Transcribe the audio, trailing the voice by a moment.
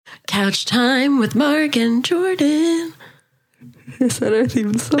Couch time with Mark and Jordan. Is that our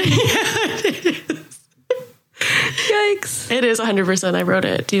theme song? It is. Yikes. It is 100%. I wrote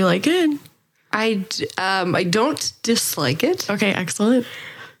it. Do you like it? I don't dislike it. Okay, excellent.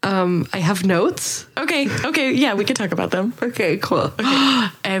 I have notes. Okay. Yeah, we can talk about them. Okay, cool. Okay.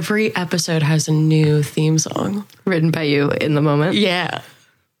 Every episode has a new theme song. Written by you in the moment. Yeah.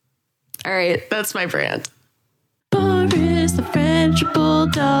 All right. That's my brand. Boris the French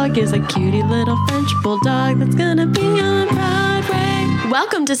Bulldog is a cutie little French Bulldog that's gonna be on Broadway.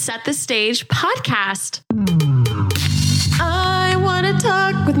 Welcome to Set the Stage podcast. I wanna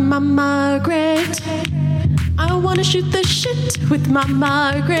talk with my Margaret. I wanna shoot the shit with my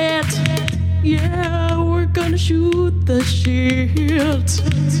Margaret. Yeah, we're gonna shoot the shit.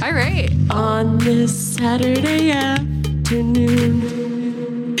 All right. On this Saturday afternoon.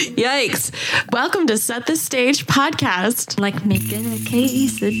 Yikes. Welcome to Set the Stage podcast. Like making a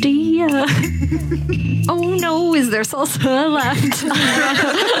quesadilla. Oh no, is there salsa left?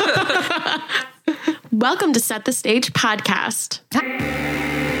 Welcome to Set the Stage podcast.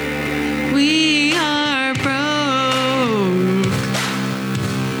 We are broke.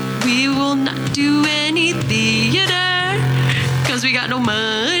 We will not do any theater because we got no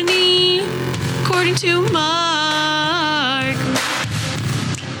money, according to Mark.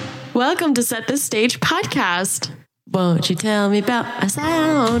 Welcome to Set the Stage podcast. Won't you tell me about a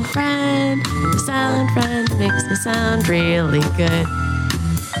sound friend? A sound friend makes the sound really good.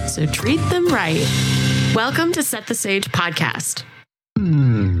 So treat them right. Welcome to Set the Stage podcast.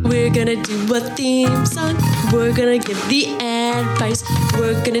 We're gonna do a theme song. We're gonna give the advice.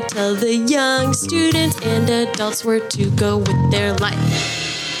 We're gonna tell the young students and adults where to go with their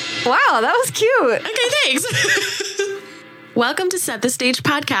life. Wow, that was cute. Okay, thanks. Welcome to Set the Stage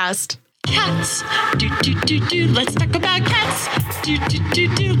podcast. Cats. Do. Let's talk about cats. Do.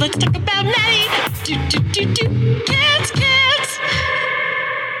 Let's talk about Maddie. Do. Cats.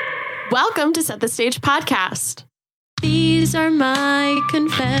 Welcome to Set the Stage podcast. These are my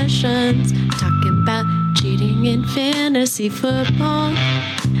confessions, talking about cheating in fantasy football,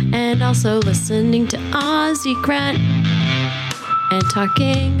 and also listening to Ozzy Grant, and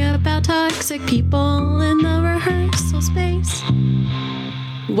talking about toxic people in the rehearsal space.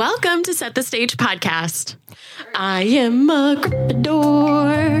 Welcome to Set the Stage podcast. I am a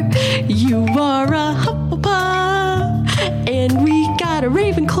Gryffindor, you are a Hufflepuff, and we got a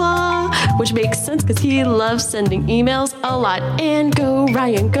Ravenclaw, which makes sense because he loves sending emails a lot. And go,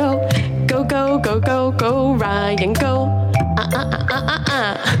 Ryan, go. Go, Ryan, go.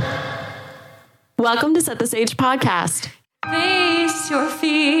 Welcome to Set the Stage podcast. Face your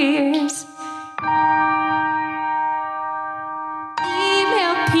fears.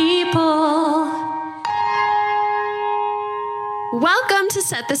 Email people. Welcome to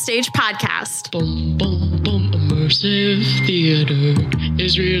Set the Stage podcast. Bum, bum, bum, immersive theater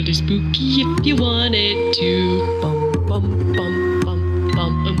is really spooky if you want it to. Bum, bum, bum, bum,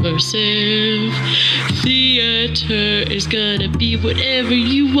 bum, immersive theater is gonna be whatever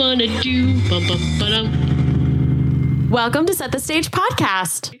you wanna do. Bum, bum, ba-dum. Welcome to Set the Stage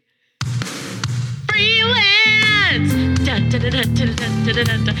podcast. Freelance! Dun, dun, dun, dun, dun, dun, dun,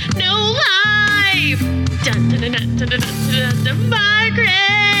 dun, dun. No life! Dun, dun, dun, dun, dun, dun, dun, dun, Margaret!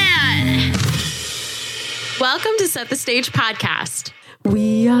 Welcome to Set the Stage podcast.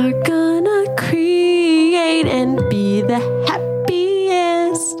 We are gonna create and be the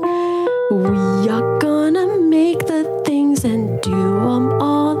happiest. We are gonna make the things and do them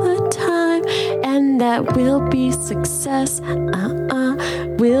all the time. And that will be success.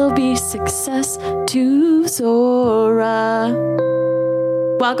 Will be success to Zora.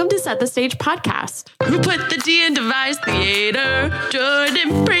 Welcome to Set the Stage podcast. Who put the D in Device Theater?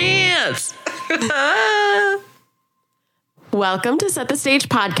 Jordan Prince. Welcome to Set the Stage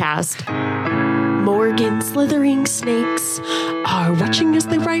podcast. Morgan slithering snakes are watching as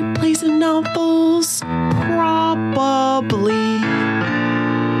they write plays and novels. Probably.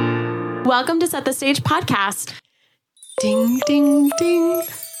 Welcome to Set the Stage podcast. Ding, ding, ding.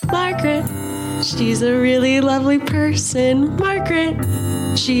 Margaret. She's a really lovely person. Margaret.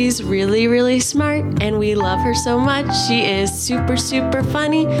 She's really, really smart, and we love her so much. She is super, super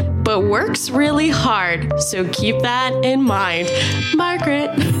funny, but works really hard. So keep that in mind.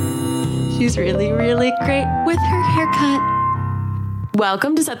 Margaret. She's really, really great with her haircut.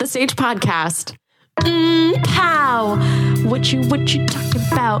 Welcome to Set the Stage podcast. Pow. What you talking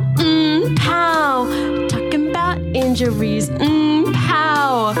about? Pow. Talking about injuries.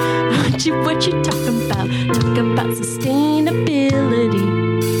 Pow. What you talking about? Talking about sustainability.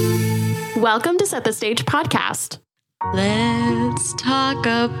 Welcome to Set the Stage podcast. Let's talk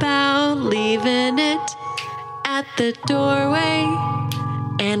about leaving it at the doorway.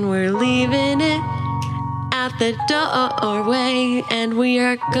 And we're leaving it at the doorway. And we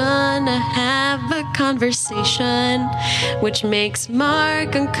are gonna have a conversation which makes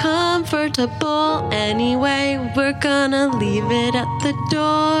Mark uncomfortable anyway. We're gonna leave it at the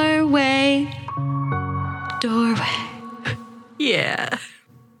doorway. Doorway. Yeah.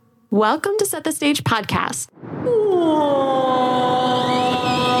 Welcome to Set the Stage podcast.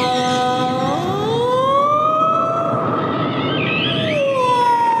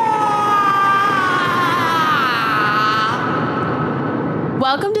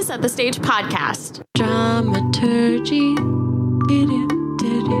 Welcome to Set the Stage podcast. Dramaturgy.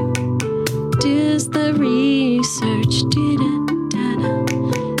 Does the research.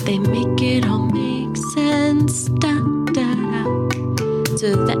 They make it all make sense.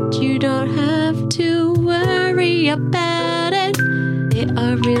 So that you don't have to worry about it. They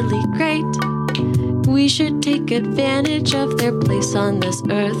are really great. We should take advantage of their place on this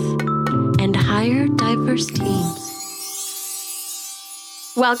earth and hire diverse teams.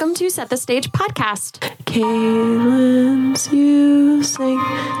 Welcome to Set the Stage podcast. Kaylin's using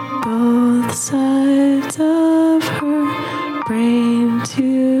both sides of her brain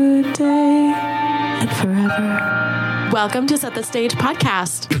today and forever. Welcome to Set the Stage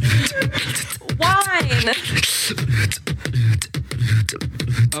podcast. Wine.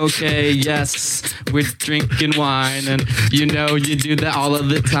 Okay, yes, we're drinking wine, and you know you do that all of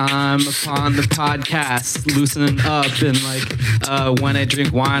the time upon the podcast, loosening up, and when I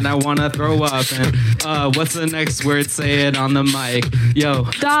drink wine, I want to throw up, and what's the next word? Say it on the mic. Yo.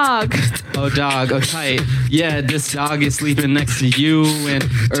 Dog. Oh, dog. Oh, tight. Yeah, this dog is sleeping next to you, and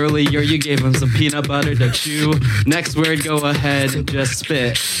earlier you gave him some peanut butter to chew. Next word, go ahead and just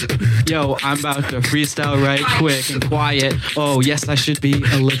spit. Yo, I'm about to freestyle right quick and quiet. Oh, yes, I should be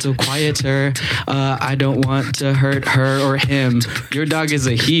a little quieter. I don't want to hurt her or him. Your dog is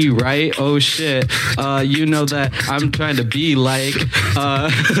a he, right? Oh, shit. You know that I'm trying to be like a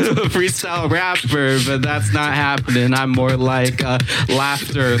freestyle rapper, but that's not happening. I'm more like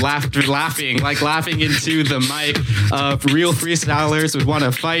laughing, like laughing into the mic. Real freestylers would want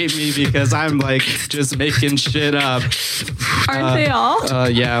to fight me because I'm like just making shit up. Aren't they all?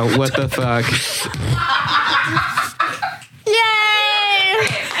 Yeah, what the fuck? Yay!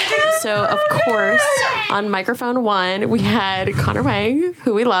 So, of course, on microphone 1, we had Connor Wang,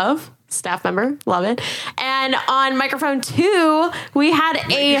 who we love, staff member, love it. And on microphone 2, we had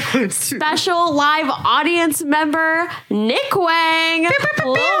a special live audience member, Nick Wang,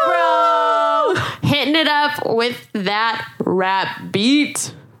 Lil Bro, hitting it up with that rap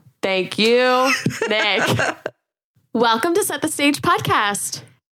beat. Thank you, Nick. Welcome to Set the Stage podcast.